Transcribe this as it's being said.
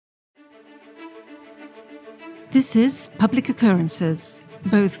This is Public Occurrences,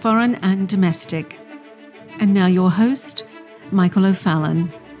 both foreign and domestic. And now your host, Michael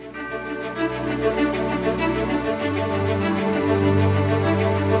O'Fallon.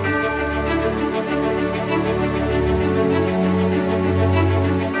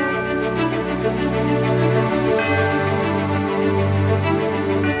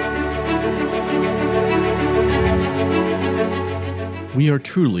 We are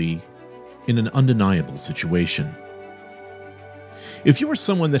truly in an undeniable situation. If you are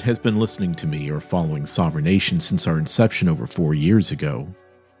someone that has been listening to me or following Sovereign Nation since our inception over 4 years ago,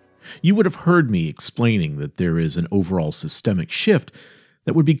 you would have heard me explaining that there is an overall systemic shift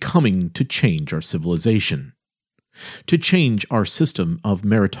that would be coming to change our civilization, to change our system of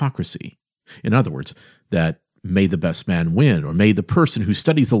meritocracy. In other words, that may the best man win, or may the person who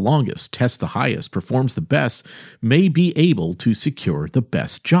studies the longest, tests the highest, performs the best, may be able to secure the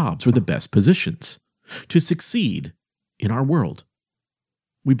best jobs or the best positions, to succeed in our world.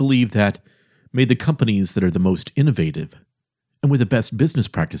 We believe that may the companies that are the most innovative and with the best business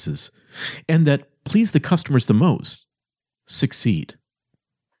practices, and that please the customers the most, succeed.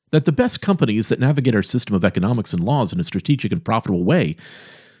 That the best companies that navigate our system of economics and laws in a strategic and profitable way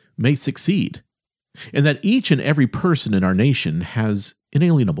may succeed. And that each and every person in our nation has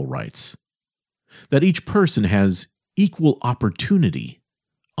inalienable rights. That each person has equal opportunity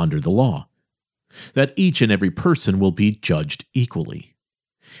under the law. That each and every person will be judged equally.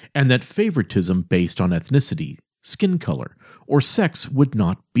 And that favoritism based on ethnicity, skin color, or sex would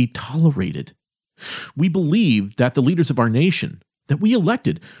not be tolerated. We believe that the leaders of our nation, that we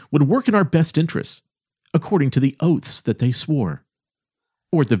elected, would work in our best interests, according to the oaths that they swore.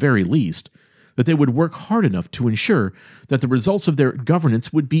 Or at the very least, that they would work hard enough to ensure that the results of their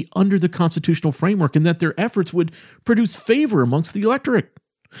governance would be under the constitutional framework and that their efforts would produce favor amongst the electorate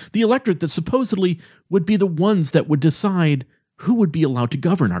that supposedly would be the ones that would decide who would be allowed to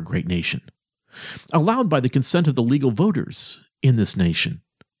govern our great nation, allowed by the consent of the legal voters in this nation.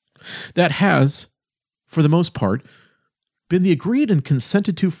 That has, for the most part, been the agreed and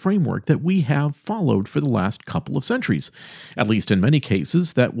consented to framework that we have followed for the last couple of centuries. At least in many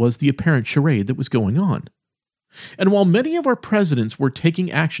cases, that was the apparent charade that was going on. And while many of our presidents were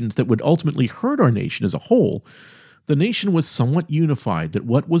taking actions that would ultimately hurt our nation as a whole, the nation was somewhat unified that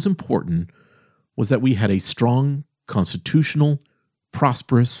what was important was that we had a strong, constitutional,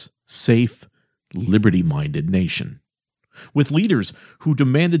 prosperous, safe, liberty-minded nation, with leaders who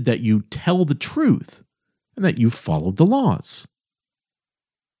demanded that you tell the truth and that you followed the laws.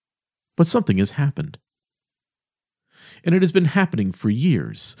 But something has happened. And it has been happening for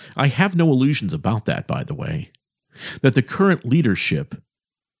years. I have no illusions about that, by the way, that the current leadership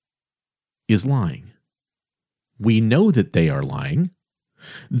is lying. We know that they are lying.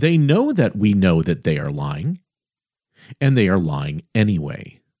 They know that we know that they are lying. And they are lying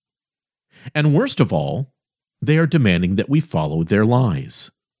anyway. And worst of all, they are demanding that we follow their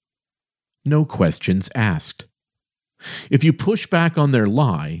lies. No questions asked. If you push back on their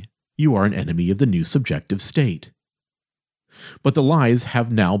lie, you are an enemy of the new subjective state. But the lies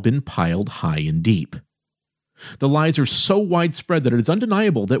have now been piled high and deep. The lies are so widespread that it is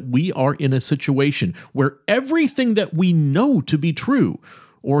undeniable that we are in a situation where everything that we know to be true,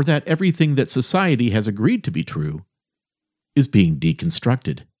 or that everything that society has agreed to be true, is being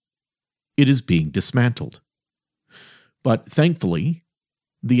deconstructed. It is being dismantled. But thankfully,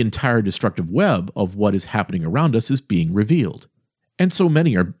 the entire destructive web of what is happening around us is being revealed. And so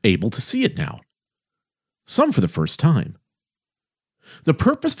many are able to see it now. Some for the first time. The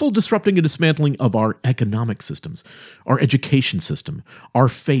purposeful disrupting and dismantling of our economic systems, our education system, our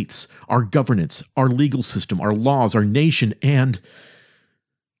faiths, our governance, our legal system, our laws, our nation, and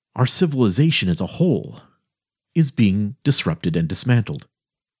our civilization as a whole is being disrupted and dismantled.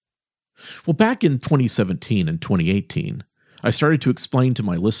 Well, back in 2017 and 2018, I started to explain to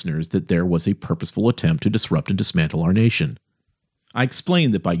my listeners that there was a purposeful attempt to disrupt and dismantle our nation. I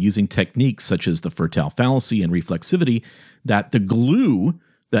explained that by using techniques such as the fertile fallacy and reflexivity, that the glue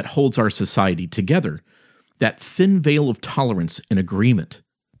that holds our society together, that thin veil of tolerance and agreement,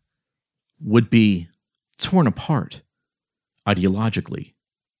 would be torn apart ideologically,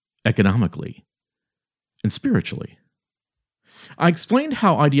 economically, and spiritually. I explained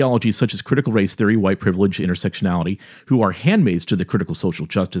how ideologies such as critical race theory, white privilege, intersectionality, who are handmaids to the critical social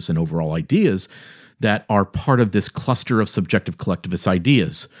justice and overall ideas that are part of this cluster of subjective collectivist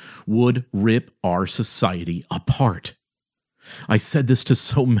ideas, would rip our society apart. I said this to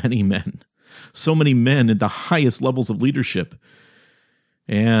so many men at the highest levels of leadership,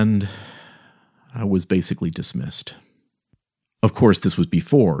 and I was basically dismissed. Of course, this was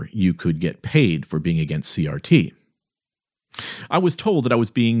before you could get paid for being against CRT. I was told that I was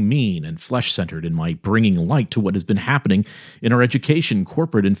being mean and flesh-centered in my bringing light to what has been happening in our education,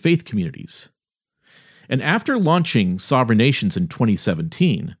 corporate, and faith communities. And after launching Sovereign Nations in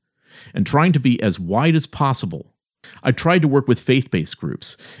 2017, and trying to be as wide as possible, I tried to work with faith-based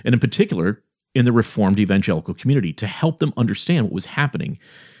groups, and in particular, in the Reformed evangelical community, to help them understand what was happening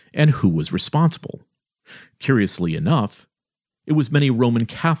and who was responsible. Curiously enough, it was many Roman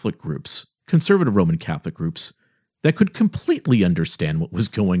Catholic groups, conservative Roman Catholic groups, that could completely understand what was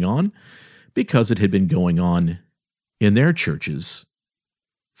going on because it had been going on in their churches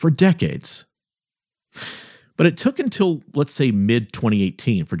for decades. But it took until, let's say,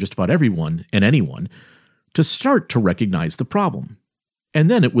 mid-2018 for just about everyone and anyone to start to recognize the problem. And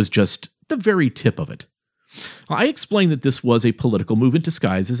then it was just the very tip of it. I explained that this was a political movement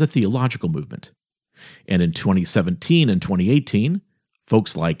disguised as a theological movement. And in 2017 and 2018,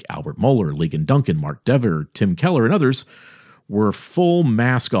 folks like Albert Mohler, Ligon Duncan, Mark Dever, Tim Keller, and others were full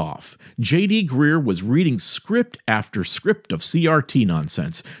mask off. J.D. Greer was reading script after script of CRT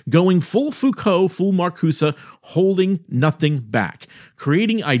nonsense, going full Foucault, full Marcuse, holding nothing back,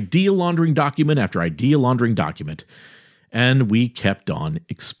 creating idea laundering document after idea laundering document, and we kept on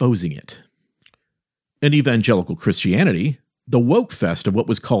exposing it. In evangelical Christianity, the woke fest of what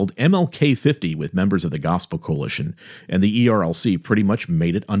was called MLK 50 with members of the Gospel Coalition and the ERLC pretty much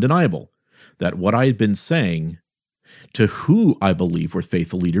made it undeniable that what I had been saying to who I believe were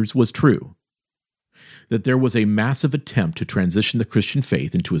faithful leaders was true. That there was a massive attempt to transition the Christian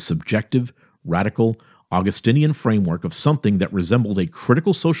faith into a subjective, radical, Augustinian framework of something that resembled a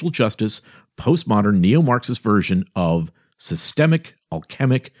critical social justice, postmodern, neo-Marxist version of systemic,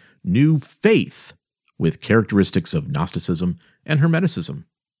 alchemic, new faith with characteristics of Gnosticism and Hermeticism.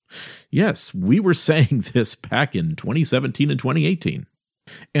 Yes, we were saying this back in 2017 and 2018.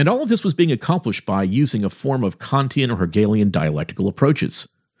 And all of this was being accomplished by using a form of Kantian or Hegelian dialectical approaches.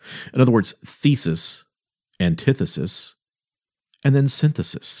 In other words, thesis, antithesis, and then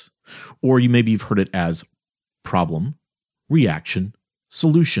synthesis. Or you maybe have heard it as problem, reaction,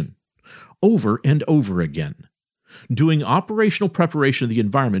 solution, over and over again. Doing operational preparation of the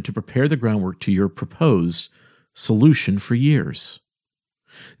environment to prepare the groundwork to your proposed solution for years.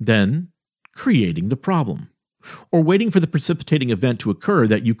 Then, creating the problem, or waiting for the precipitating event to occur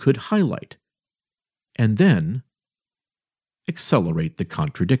that you could highlight. And then, accelerate the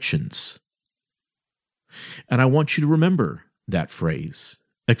contradictions. And I want you to remember that phrase,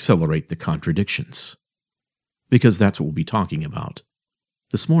 accelerate the contradictions, because that's what we'll be talking about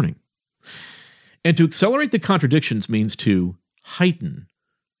this morning. And to accelerate the contradictions means to heighten,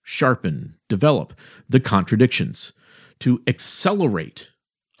 sharpen, develop the contradictions, to accelerate,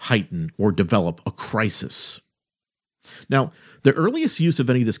 heighten, or develop a crisis. Now, the earliest use of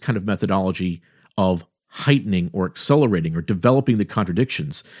any of this kind of methodology of heightening or accelerating or developing the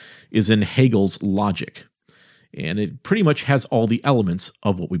contradictions is in Hegel's logic, and it pretty much has all the elements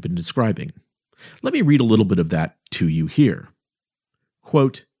of what we've been describing. Let me read a little bit of that to you here.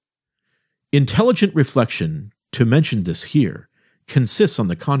 Quote, "Intelligent reflection, to mention this here, consists, on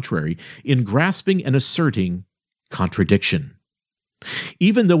the contrary, in grasping and asserting contradiction.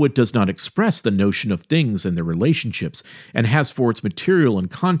 Even though it does not express the notion of things and their relationships, and has for its material and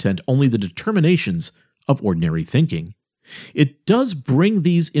content only the determinations of ordinary thinking, it does bring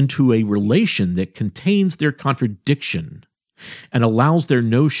these into a relation that contains their contradiction, and allows their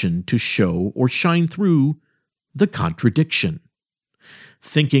notion to show or shine through the contradiction.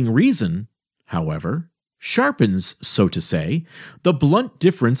 Thinking reason, however, sharpens, so to say, the blunt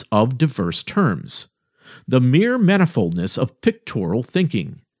difference of diverse terms, the mere manifoldness of pictorial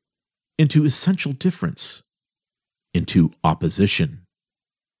thinking, into essential difference, into opposition.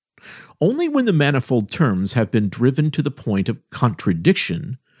 Only when the manifold terms have been driven to the point of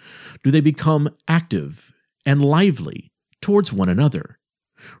contradiction do they become active and lively towards one another,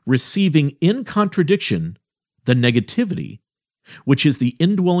 receiving in contradiction the negativity, which is the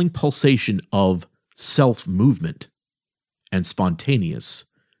indwelling pulsation of self-movement and spontaneous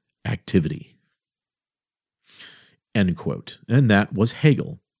activity." End quote. And that was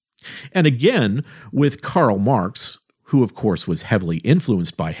Hegel. And again, with Karl Marx, who of course was heavily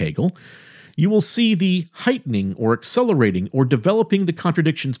influenced by Hegel, you will see the heightening or accelerating or developing the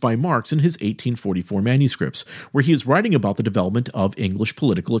contradictions by Marx in his 1844 manuscripts, where he is writing about the development of English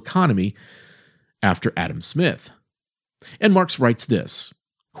political economy after Adam Smith. And Marx writes this,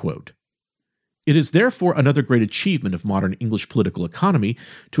 quote, "It is therefore another great achievement of modern English political economy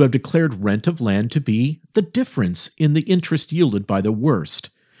to have declared rent of land to be the difference in the interest yielded by the worst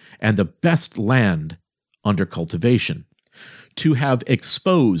and the best land under cultivation, to have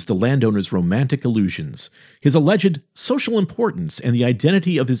exposed the landowner's romantic illusions, his alleged social importance, and the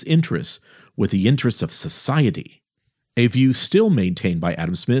identity of his interests with the interests of society, a view still maintained by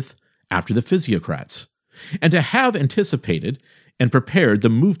Adam Smith after the Physiocrats, and to have anticipated and prepared the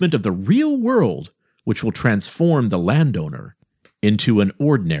movement of the real world which will transform the landowner into an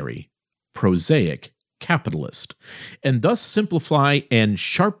ordinary, prosaic capitalist, and thus simplify and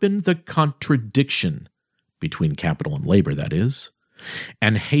sharpen the contradiction between capital and labor, that is,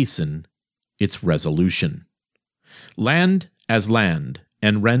 and hasten its resolution. Land as land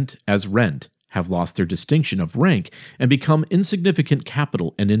and rent as rent have lost their distinction of rank and become insignificant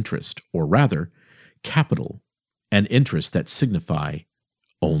capital and interest, or rather, capital and interest that signify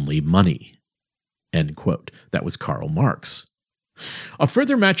only money. End quote. That was Karl Marx. A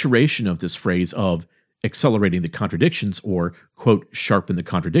further maturation of this phrase of accelerating the contradictions, or, quote, sharpen the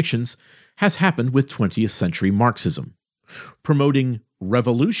contradictions, has happened with 20th century Marxism, promoting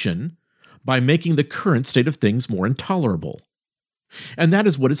revolution by making the current state of things more intolerable. And that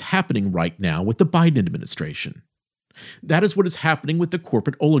is what is happening right now with the Biden administration. That is what is happening with the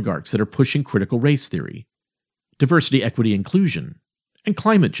corporate oligarchs that are pushing critical race theory, diversity, equity, inclusion, and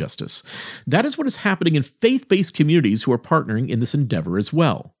climate justice. That is what is happening in faith-based communities who are partnering in this endeavor as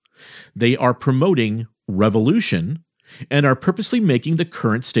well. They are promoting revolution and are purposely making the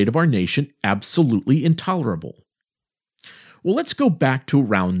current state of our nation absolutely intolerable. Well, let's go back to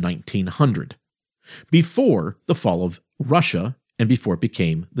around 1900, before the fall of Russia and before it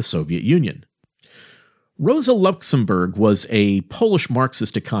became the Soviet Union. Rosa Luxemburg was a Polish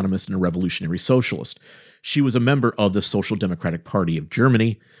Marxist economist and a revolutionary socialist. She was a member of the Social Democratic Party of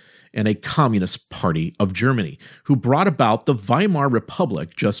Germany and a Communist Party of Germany, who brought about the Weimar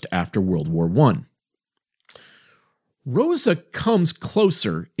Republic just after World War I. Rosa comes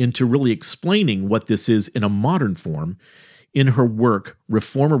closer into really explaining what this is in a modern form in her work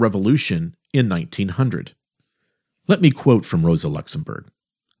Reform or Revolution in 1900. Let me quote from Rosa Luxemburg.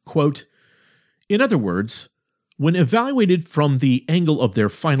 Quote, "In other words, when evaluated from the angle of their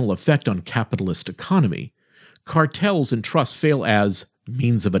final effect on capitalist economy, cartels and trusts fail as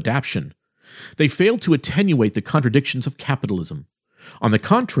means of adaptation. They fail to attenuate the contradictions of capitalism. On the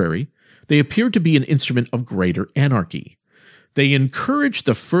contrary, they appear to be an instrument of greater anarchy. They encourage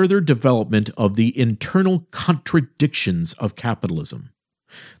the further development of the internal contradictions of capitalism.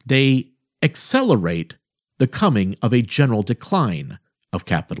 They accelerate the coming of a general decline of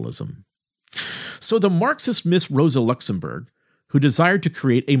capitalism." So the Marxist Miss Rosa Luxemburg, who desired to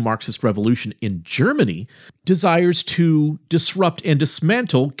create a Marxist revolution in Germany, desires to disrupt and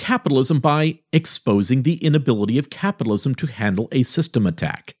dismantle capitalism by exposing the inability of capitalism to handle a system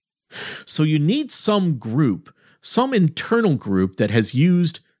attack. So you need some group, some internal group that has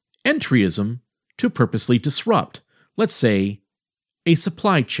used entryism to purposely disrupt, let's say, a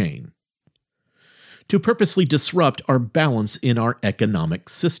supply chain, to purposely disrupt our balance in our economic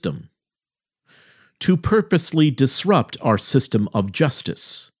system, to purposely disrupt our system of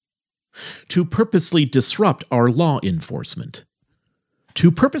justice, to purposely disrupt our law enforcement,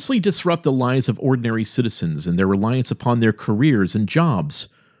 to purposely disrupt the lives of ordinary citizens and their reliance upon their careers and jobs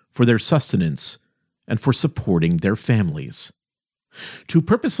for their sustenance and for supporting their families, to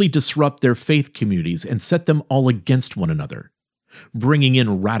purposely disrupt their faith communities and set them all against one another, bringing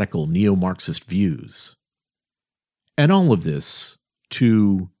in radical neo-Marxist views. And all of this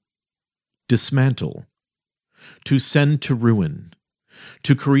to dismantle, to send to ruin,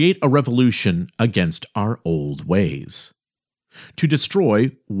 to create a revolution against our old ways, to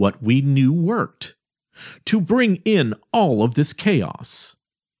destroy what we knew worked, to bring in all of this chaos,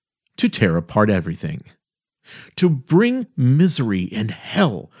 to tear apart everything, to bring misery and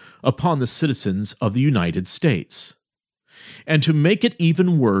hell upon the citizens of the United States, and to make it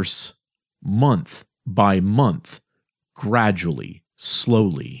even worse month by month, gradually,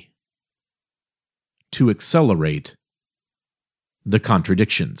 slowly, to accelerate the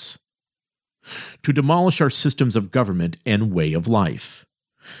contradictions, to demolish our systems of government and way of life,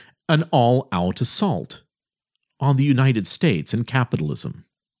 an all-out assault on the United States and capitalism.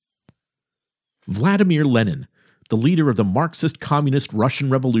 Vladimir Lenin, the leader of the Marxist Communist Russian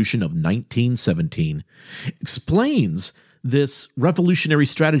Revolution of 1917, explains this revolutionary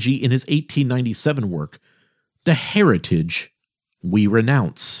strategy in his 1897 work, The Heritage We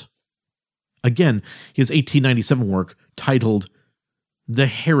Renounce. Again, his 1897 work titled The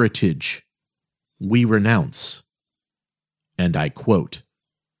Heritage We Renounce. And I quote,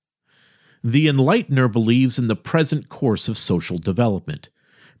 "The enlightener believes in the present course of social development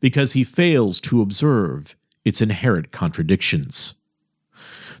because he fails to observe its inherent contradictions.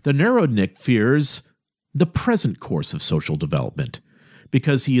 The Narodnik fears the present course of social development,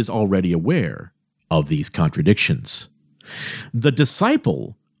 because he is already aware of these contradictions. The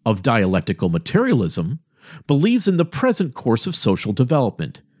disciple of dialectical materialism believes in the present course of social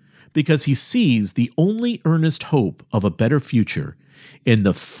development, because he sees the only earnest hope of a better future in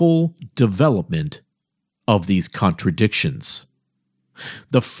the full development of these contradictions.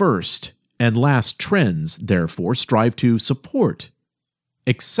 The first and last trends, therefore, strive to support,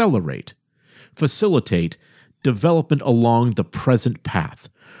 accelerate, facilitate development along the present path,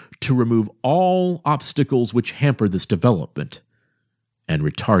 to remove all obstacles which hamper this development and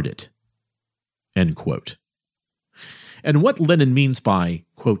retard it. End quote. And what Lenin means by,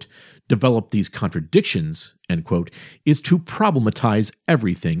 quote, develop these contradictions, end quote, is to problematize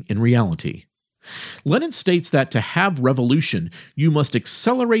everything in reality. Lenin states that to have revolution, you must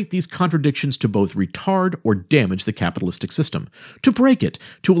accelerate these contradictions to both retard or damage the capitalistic system, to break it,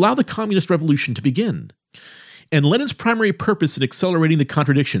 to allow the communist revolution to begin. And Lenin's primary purpose in accelerating the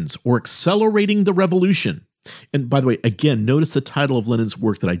contradictions, or accelerating the revolution, and by the way, again, notice the title of Lenin's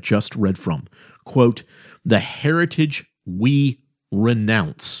work that I just read from, quote, The Heritage We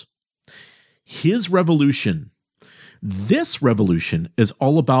Renounce. His revolution, this revolution, is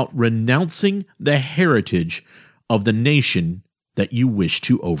all about renouncing the heritage of the nation that you wish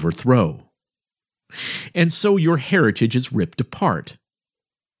to overthrow. And so your heritage is ripped apart.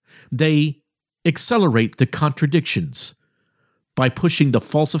 They accelerate the contradictions by pushing the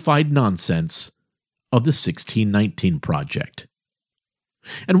falsified nonsense of the 1619 Project.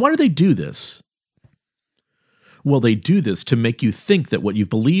 And why do they do this? Well, they do this to make you think that what you've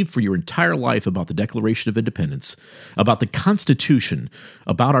believed for your entire life about the Declaration of Independence, about the Constitution,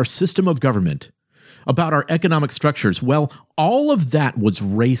 about our system of government, about our economic structures, well, all of that was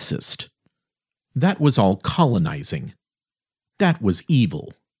racist. That was all colonizing. That was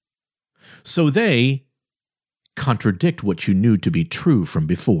evil. So they contradict what you knew to be true from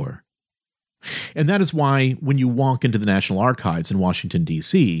before. And that is why when you walk into the National Archives in Washington,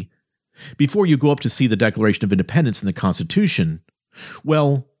 D.C., before you go up to see the Declaration of Independence and the Constitution,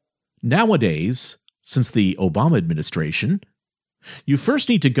 well, nowadays, since the Obama administration, you first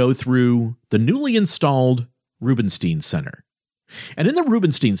need to go through the newly installed Rubenstein Center. And in the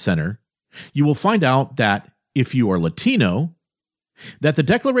Rubenstein Center, you will find out that if you are Latino, that the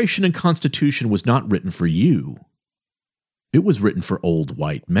Declaration and Constitution was not written for you. It was written for old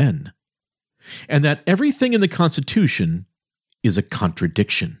white men. And that everything in the Constitution is a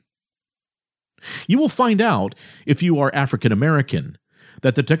contradiction. You will find out, if you are African American,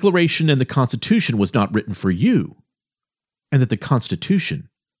 that the Declaration and the Constitution was not written for you, and that the Constitution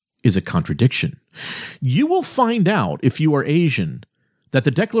is a contradiction. You will find out, if you are Asian, that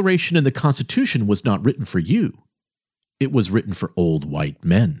the Declaration and the Constitution was not written for you. It was written for old white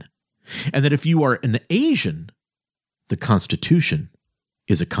men. And that if you are an Asian, the Constitution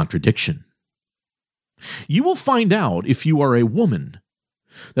is a contradiction. You will find out, if you are a woman,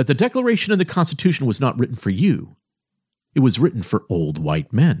 that the Declaration and the Constitution was not written for you. It was written for old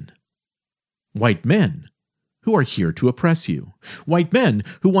white men. White men who are here to oppress you. White men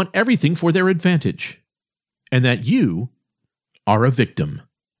who want everything for their advantage. And that you are a victim.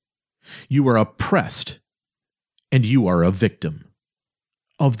 You are oppressed, and you are a victim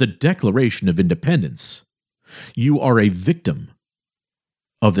of the Declaration of Independence. You are a victim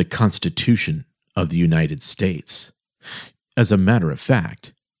of the Constitution of the United States. As a matter of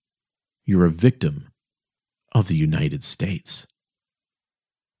fact, you're a victim of the United States.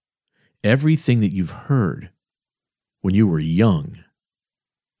 Everything that you've heard when you were young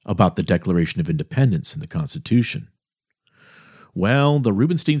about the Declaration of Independence and the Constitution, well, the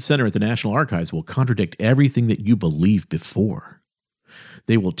Rubenstein Center at the National Archives will contradict everything that you believed before.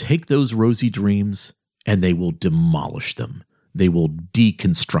 They will take those rosy dreams and they will demolish them. They will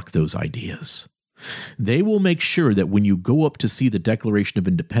deconstruct those ideas. They will make sure that when you go up to see the Declaration of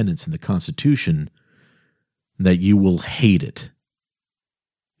Independence and the Constitution, that you will hate it.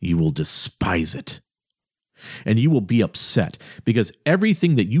 You will despise it. And you will be upset because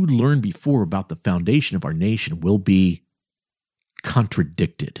everything that you learned before about the foundation of our nation will be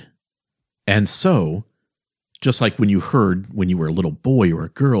contradicted. And so, just like when you heard when you were a little boy or a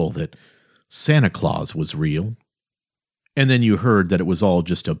girl that Santa Claus was real, and then you heard that it was all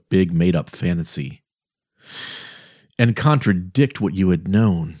just a big made-up fantasy, and contradict what you had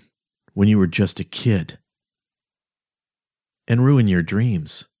known when you were just a kid, and ruin your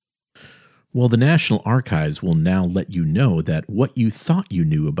dreams. Well, the National Archives will now let you know that what you thought you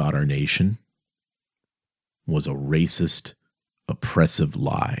knew about our nation was a racist, oppressive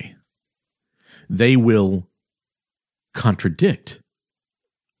lie. They will contradict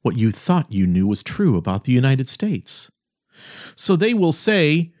what you thought you knew was true about the United States. So they will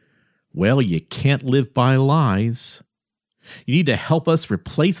say, well, you can't live by lies. You need to help us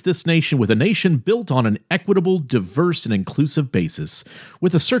replace this nation with a nation built on an equitable, diverse, and inclusive basis,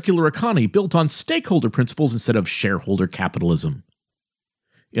 with a circular economy built on stakeholder principles instead of shareholder capitalism.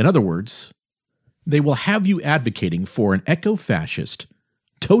 In other words, they will have you advocating for an eco-fascist,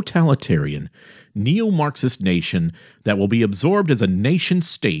 totalitarian, neo-Marxist nation that will be absorbed as a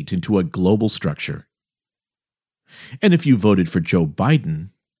nation-state into a global structure. And if you voted for Joe Biden,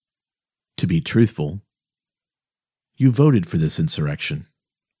 to be truthful, you voted for this insurrection.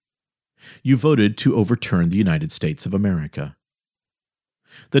 You voted to overturn the United States of America.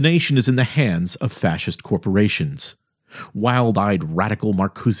 The nation is in the hands of fascist corporations, wild-eyed radical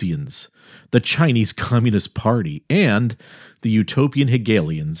Marcusians, the Chinese Communist Party, and the utopian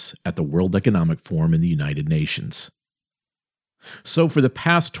Hegelians at the World Economic Forum in the United Nations. So for the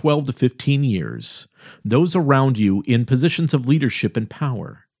past 12 to 15 years, those around you in positions of leadership and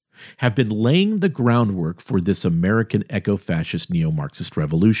power have been laying the groundwork for this American eco-fascist neo-Marxist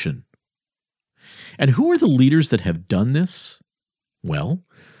revolution. And who are the leaders that have done this? Well,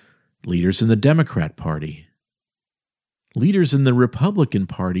 leaders in the Democrat Party, leaders in the Republican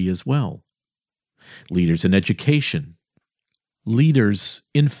Party as well, leaders in education, leaders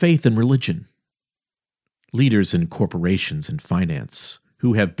in faith and religion, leaders in corporations and finance,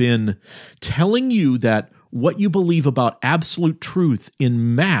 who have been telling you that what you believe about absolute truth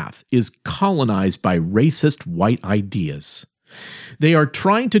in math is colonized by racist white ideas. They are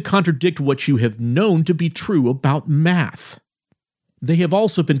trying to contradict what you have known to be true about math. They have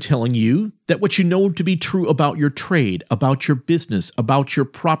also been telling you that what you know to be true about your trade, about your business, about your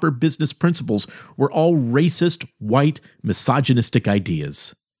proper business principles were all racist, white, misogynistic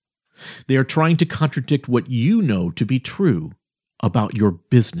ideas. They are trying to contradict what you know to be true about your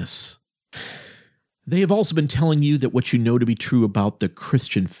business. They have also been telling you that what you know to be true about the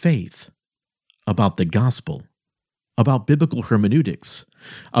Christian faith, about the gospel, about biblical hermeneutics,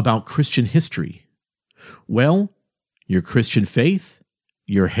 about Christian history. Well, your Christian faith,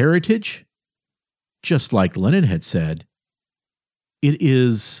 your heritage, just like Lenin had said, it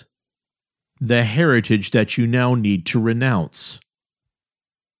is the heritage that you now need to renounce.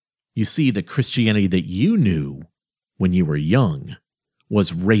 You see, the Christianity that you knew when you were young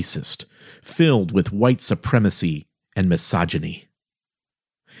was racist, filled with white supremacy and misogyny.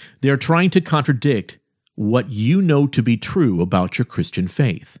 They are trying to contradict what you know to be true about your Christian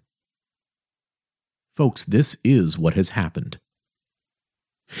faith. Folks, this is what has happened.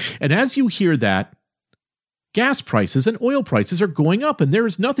 And as you hear that, gas prices and oil prices are going up and there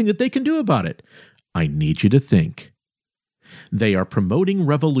is nothing that they can do about it. I need you to think. They are promoting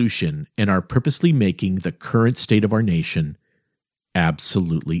revolution and are purposely making the current state of our nation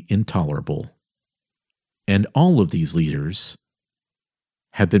absolutely intolerable. And all of these leaders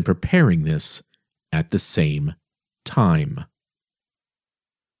have been preparing this at the same time.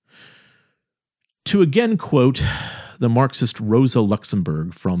 To again quote the Marxist Rosa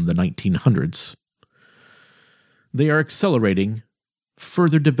Luxemburg from the 1900s, they are accelerating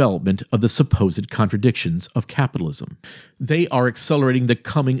further development of the supposed contradictions of capitalism. They are accelerating the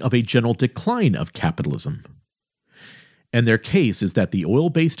coming of a general decline of capitalism. And their case is that the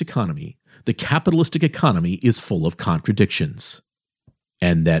oil-based economy, the capitalistic economy, is full of contradictions,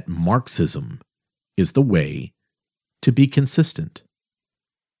 and that Marxism is the way to be consistent.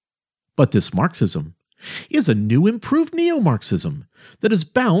 But this Marxism is a new improved neo-Marxism that is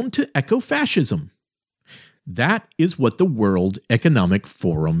bound to eco-fascism. That is what the World Economic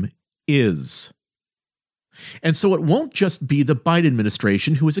Forum is. And so it won't just be the Biden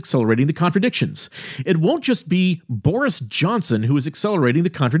administration who is accelerating the contradictions. It won't just be Boris Johnson who is accelerating the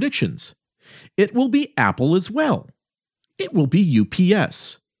contradictions. It will be Apple as well. It will be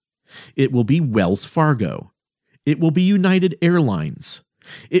UPS. It will be Wells Fargo. It will be United Airlines.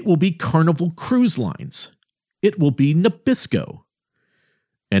 It will be Carnival Cruise Lines. It will be Nabisco.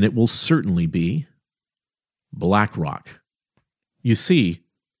 And it will certainly be BlackRock. You see,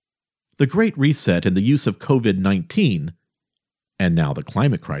 the Great Reset and the use of COVID-19, and now the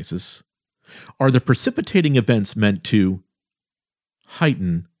climate crisis, are the precipitating events meant to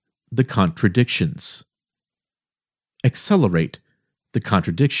heighten the contradictions, accelerate the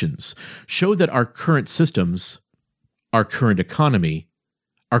contradictions, show that our current systems, our current economy,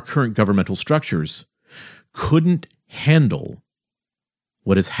 our current governmental structures couldn't handle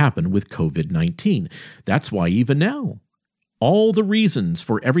what has happened with COVID-19. That's why even now, all the reasons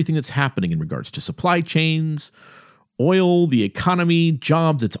for everything that's happening in regards to supply chains, oil, the economy,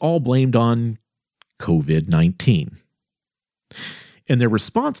 jobs, it's all blamed on COVID-19. And their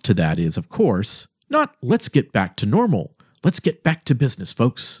response to that is, of course, not let's get back to normal. Let's get back to business,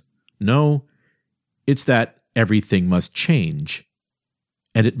 folks. No, it's that everything must change,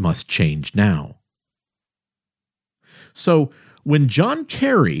 and it must change now. So when John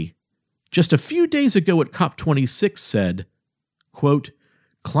Kerry, just a few days ago at COP26 said, quote,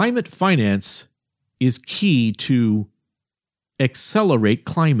 climate finance is key to accelerate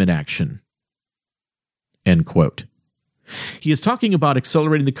climate action, end quote. He is talking about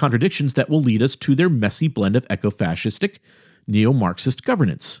accelerating the contradictions that will lead us to their messy blend of eco-fascistic, neo-Marxist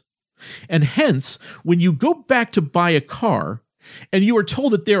governance. And hence, when you go back to buy a car and you are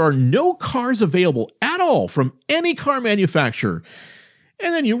told that there are no cars available at all from any car manufacturer,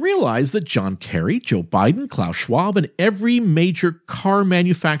 and then you realize that John Kerry, Joe Biden, Klaus Schwab, and every major car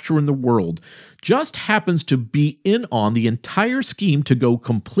manufacturer in the world just happens to be in on the entire scheme to go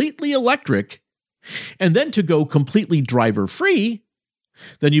completely electric and then to go completely driver-free,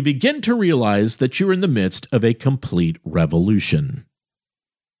 then you begin to realize that you're in the midst of a complete revolution.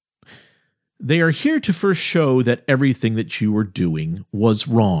 They are here to first show that everything that you were doing was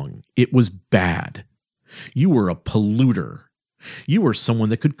wrong. It was bad. You were a polluter. You are someone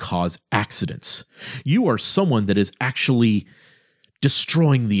that could cause accidents. You are someone that is actually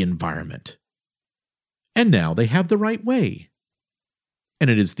destroying the environment. And now they have the right way.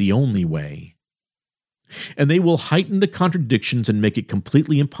 And it is the only way. And they will heighten the contradictions and make it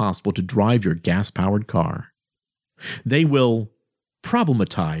completely impossible to drive your gas-powered car. They will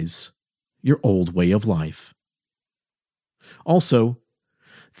problematize your old way of life. Also,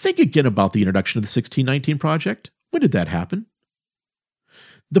 think again about the introduction of the 1619 Project. When did that happen?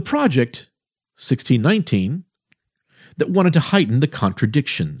 The project, 1619, that wanted to heighten the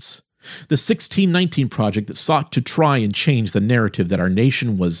contradictions. The 1619 Project that sought to try and change the narrative that our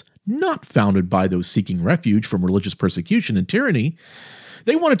nation was not founded by those seeking refuge from religious persecution and tyranny.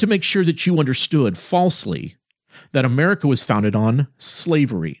 They wanted to make sure that you understood falsely that America was founded on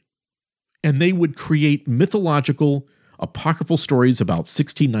slavery. And they would create mythological, apocryphal stories about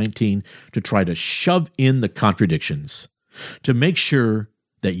 1619 to try to shove in the contradictions, to make sure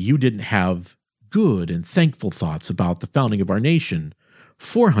that you didn't have good and thankful thoughts about the founding of our nation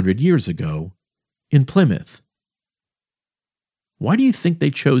 400 years ago in Plymouth. Why do you think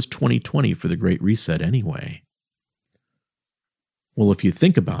they chose 2020 for the Great Reset anyway? Well, if you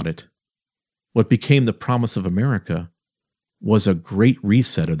think about it, what became the promise of America was a great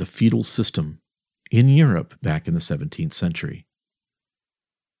reset of the feudal system in Europe back in the 17th century.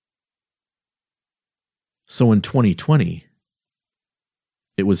 So in 2020,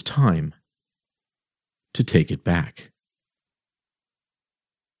 it was time to take it back.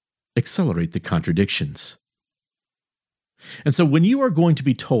 Accelerate the contradictions. And so when you are going to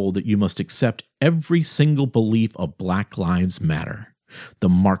be told that you must accept every single belief of Black Lives Matter, the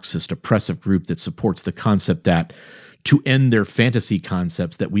Marxist oppressive group that supports the concept that to end their fantasy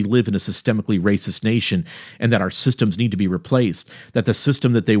concepts that we live in a systemically racist nation and that our systems need to be replaced, that the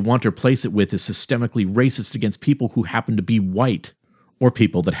system that they want to replace it with is systemically racist against people who happen to be white, or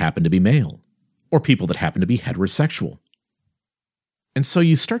people that happen to be male, or people that happen to be heterosexual. And so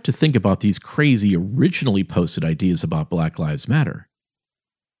you start to think about these crazy, originally posted ideas about Black Lives Matter.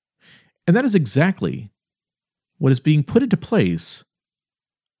 And that is exactly what is being put into place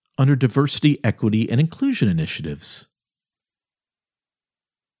under diversity, equity, and inclusion initiatives.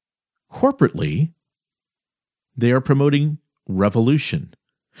 Corporately, they are promoting revolution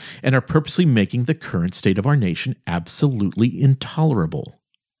and are purposely making the current state of our nation absolutely intolerable.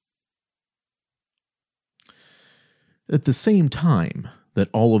 At the same time that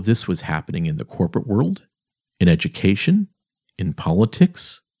all of this was happening in the corporate world, in education, in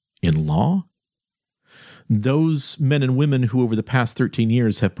politics, in law, those men and women who over the past 13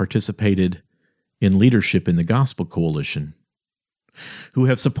 years have participated in leadership in the Gospel Coalition, who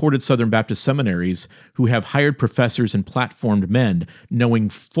have supported Southern Baptist seminaries, who have hired professors and platformed men, knowing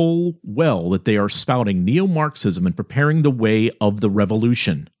full well that they are spouting neo-Marxism and preparing the way of the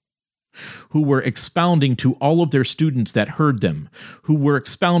revolution, who were expounding to all of their students that heard them, who were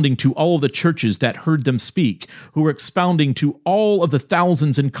expounding to all of the churches that heard them speak, who were expounding to all of the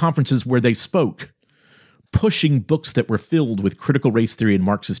thousands in conferences where they spoke, pushing books that were filled with critical race theory and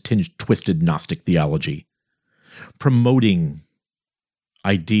Marxist-tinged twisted Gnostic theology, promoting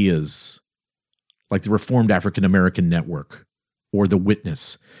ideas like the Reformed African American Network or The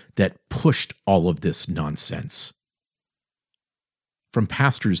Witness that pushed all of this nonsense from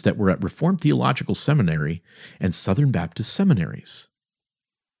pastors that were at Reformed Theological Seminary and Southern Baptist seminaries.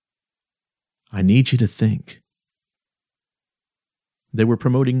 I need you to think. They were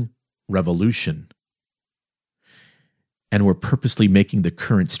promoting revolution. and were purposely making the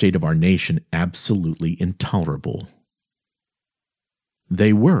current state of our nation absolutely intolerable.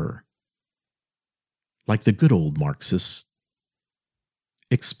 They were, like the good old Marxists,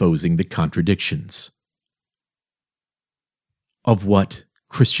 exposing the contradictions of what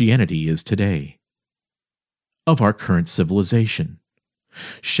Christianity is today, of our current civilization,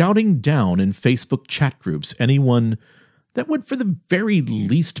 shouting down in Facebook chat groups anyone that would, for the very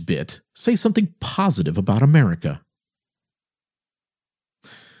least bit, say something positive about America.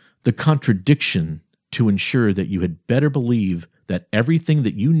 The contradiction to ensure that you had better believe that everything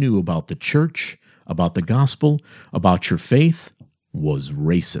that you knew about the church, about the gospel, about your faith was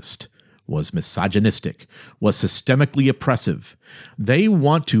racist, was misogynistic, was systemically oppressive. They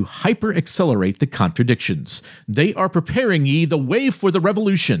want to hyper-accelerate the contradictions. They are preparing ye the way for the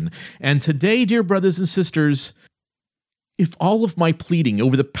revolution. And today, dear brothers and sisters, if all of my pleading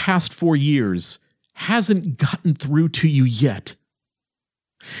over the past 4 years hasn't gotten through to you yet,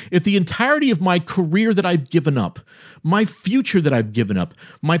 if the entirety of my career that I've given up, my future that I've given up,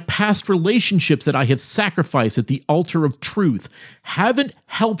 my past relationships that I have sacrificed at the altar of truth haven't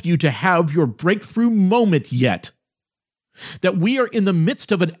helped you to have your breakthrough moment yet, that we are in the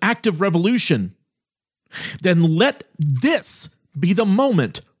midst of an active revolution, then let this be the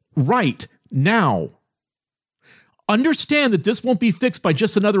moment right now. Understand that this won't be fixed by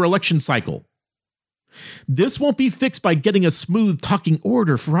just another election cycle. This won't be fixed by getting a smooth talking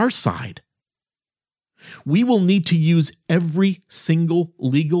order for our side. We will need to use every single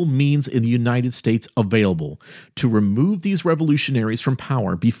legal means in the United States available to remove these revolutionaries from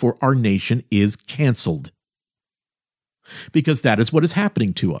power before our nation is canceled. Because that is what is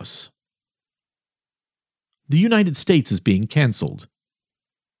happening to us. The United States is being canceled.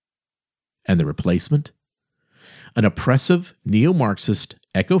 And the replacement? An oppressive, neo-Marxist,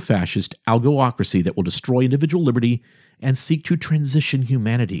 eco-fascist algocracy that will destroy individual liberty and seek to transition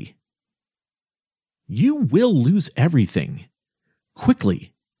humanity. You will lose everything,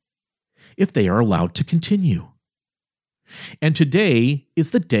 quickly, if they are allowed to continue. And today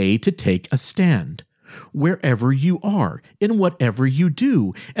is the day to take a stand. Wherever you are, in whatever you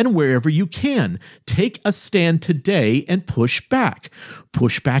do, and wherever you can, take a stand today and push back.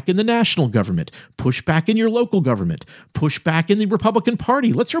 Push back in the national government. Push back in your local government. Push back in the Republican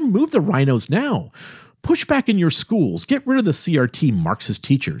Party. Let's remove the rhinos now. Push back in your schools. Get rid of the CRT Marxist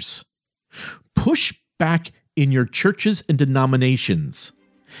teachers. Push back in your churches and denominations.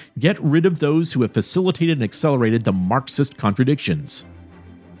 Get rid of those who have facilitated and accelerated the Marxist contradictions.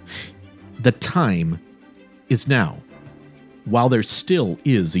 The time is now, while there still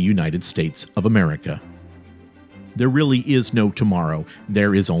is a United States of America. There really is no tomorrow,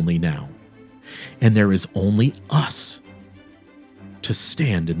 there is only now. And there is only us to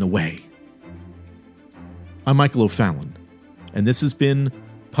stand in the way. I'm Michael O'Fallon, and this has been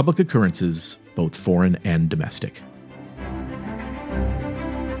Public Occurrences, both foreign and domestic.